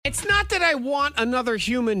It's not that I want another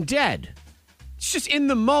human dead. It's just in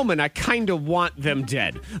the moment, I kind of want them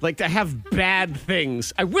dead. Like to have bad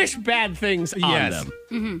things. I wish bad things on them.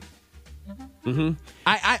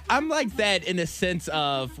 I'm like that in the sense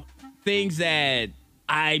of things that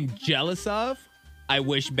I'm jealous of. I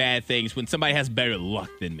wish bad things when somebody has better luck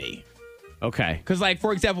than me. Okay. Because, like,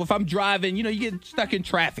 for example, if I'm driving, you get stuck in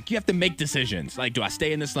traffic. You have to make decisions. Like, do I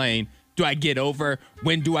stay in this lane? Do I get over?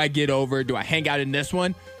 When do I get over? Do I hang out in this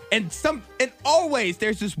one? And always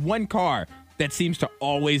there's this one car that seems to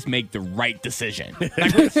always make the right decision.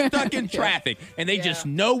 Like, we're stuck in traffic, and they just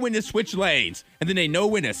know when to switch lanes, and then they know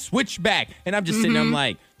when to switch back. And I'm just sitting there, I'm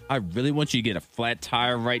like, I really want you to get a flat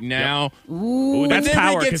tire right now. Yep. Ooh, that's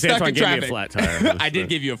power because Antoine gave me a flat tire. I did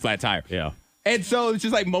give you a flat tire. Yeah. And so it's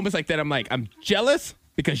just like moments like that. I'm like, I'm jealous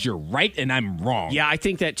because you're right and I'm wrong. Yeah, I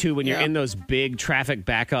think that too. When you're in those big traffic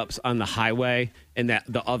backups on the highway and that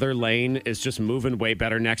the other lane is just moving way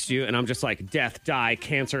better next to you, and I'm just like, death, die,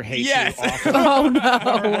 cancer, hate you, awful. Oh,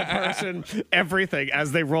 no. Person, everything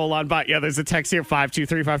as they roll on by. Yeah, there's a text here,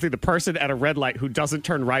 52353. The person at a red light who doesn't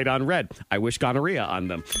turn right on red. I wish gonorrhea on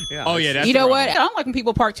them. Yeah, oh, yeah, that's you know what? I don't like when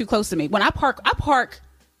people park too close to me. When I park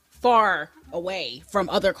far away from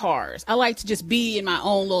other cars. I like to just be in my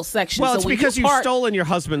own little section. Well, so it's when because you you've park, stolen your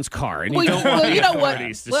husband's car and you don't want the you know what?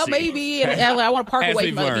 authorities to Well, see. maybe in LA, I want to park As away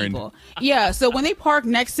we've from other learned. people. Yeah, so when they park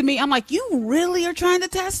next to me, I'm like, you really are trying to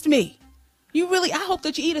test me. I hope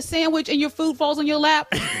that you eat a sandwich and your food falls on your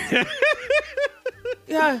lap.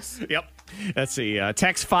 Yes. Yep. Let's see.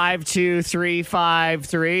 Text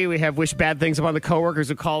 52353. We have wish bad things upon the coworkers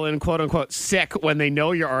who call in, quote unquote, sick when they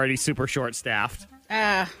know you're already super short staffed.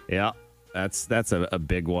 Yeah. That's a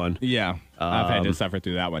big one. Yeah. I've had to suffer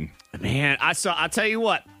through that one. Man, I'll tell you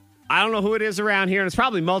what. I don't know who it is around here, and it's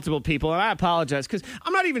probably multiple people, and I apologize because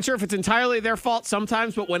I'm not even sure if it's entirely their fault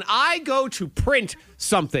sometimes, but when I go to print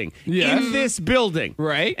something in this building,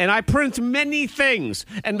 right, and I print many things,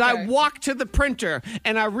 and I walk to the printer,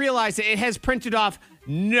 and I realize that it has printed off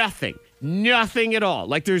nothing at all.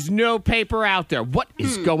 Like there's no paper out there. What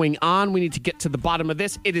is going on? We need to get to the bottom of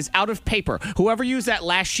this. It is out of paper. Whoever used that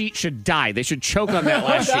last sheet should die. They should choke on that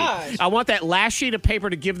last sheet. I want that last sheet of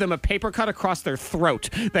paper to give them a paper cut across their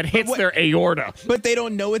throat that hits their aorta. But they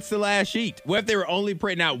don't know it's the last sheet. What if they were only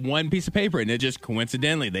printing out one piece of paper and it just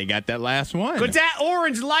coincidentally they got that last one? But that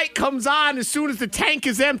orange light comes on as soon as the tank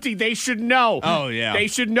is empty. They should know. Oh, yeah. They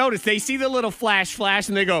should notice. They see the little flash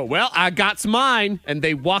and they go, well, I got mine. And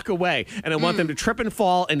they walk away. And I want them to trip and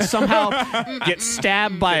fall and somehow get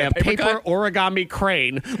stabbed by a paper origami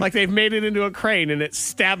crane. Like they've made it into a crane and it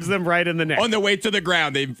stabs them right in the neck. On the way to the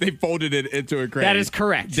ground, they folded it into a crane. That is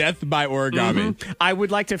correct. Death by origami. I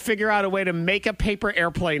would like to figure out a way to make a paper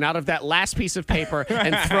airplane out of that last piece of paper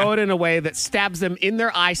and throw it in a way that stabs them in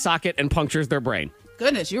their eye socket and punctures their brain.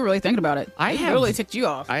 Goodness, you're really thinking about it. I have really ticked you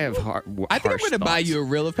off. I have I think I'm going to buy you a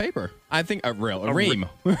reel of paper. I think a ream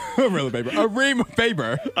of paper. A ream of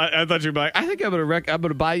paper. I thought you'd be like, I think I'm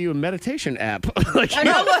gonna buy you a meditation app. Like, I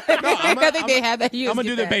know. I think they have that. I'm gonna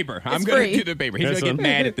do the paper. I'm gonna do the paper. He's gonna get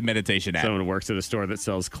mad at the meditation app. Someone who works at a store that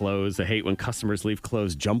sells clothes. I hate when customers leave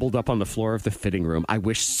clothes jumbled up on the floor of the fitting room. I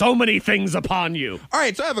wish so many things upon you. All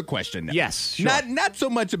right, so I have a question now. Yes, sure. Not so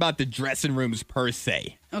much about the dressing rooms per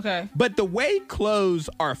se. Okay. But the way clothes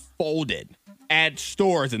are folded at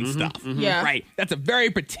stores and stuff. Yeah. Right. That's a very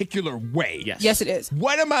particular way. Yes, it is.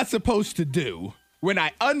 What am I supposed to do when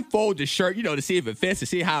I unfold the shirt, to see if it fits, to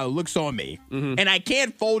see how it looks on me, and I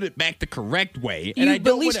can't fold it back the correct way? And You I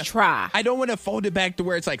don't at least wanna, try. I don't want to fold it back to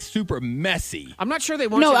where it's like super messy. I'm not sure they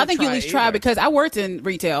want No, you to I think you at least try either. because I worked in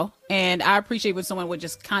retail and I appreciate when someone would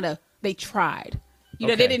just they tried.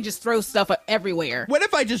 They didn't just throw stuff everywhere. What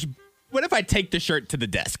if I take the shirt to the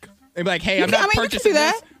desk and be like, hey, I'm not you can purchasing do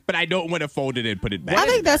that. this, but I don't want to fold it and put it back. I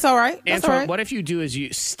think that's all right. That's Antoine, all right. what if you do is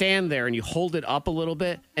you stand there and you hold it up a little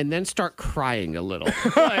bit and then start crying a little?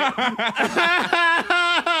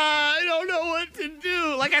 I don't know what to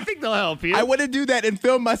do. Like, I think they'll help you. I want to do that and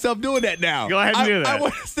film myself doing that now. Go ahead and do that. I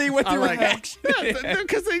want to see what the reaction is.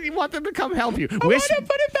 Because you want them to come help you. I want to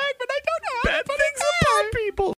put it back, but I don't know how to put it back. Bad things upon people.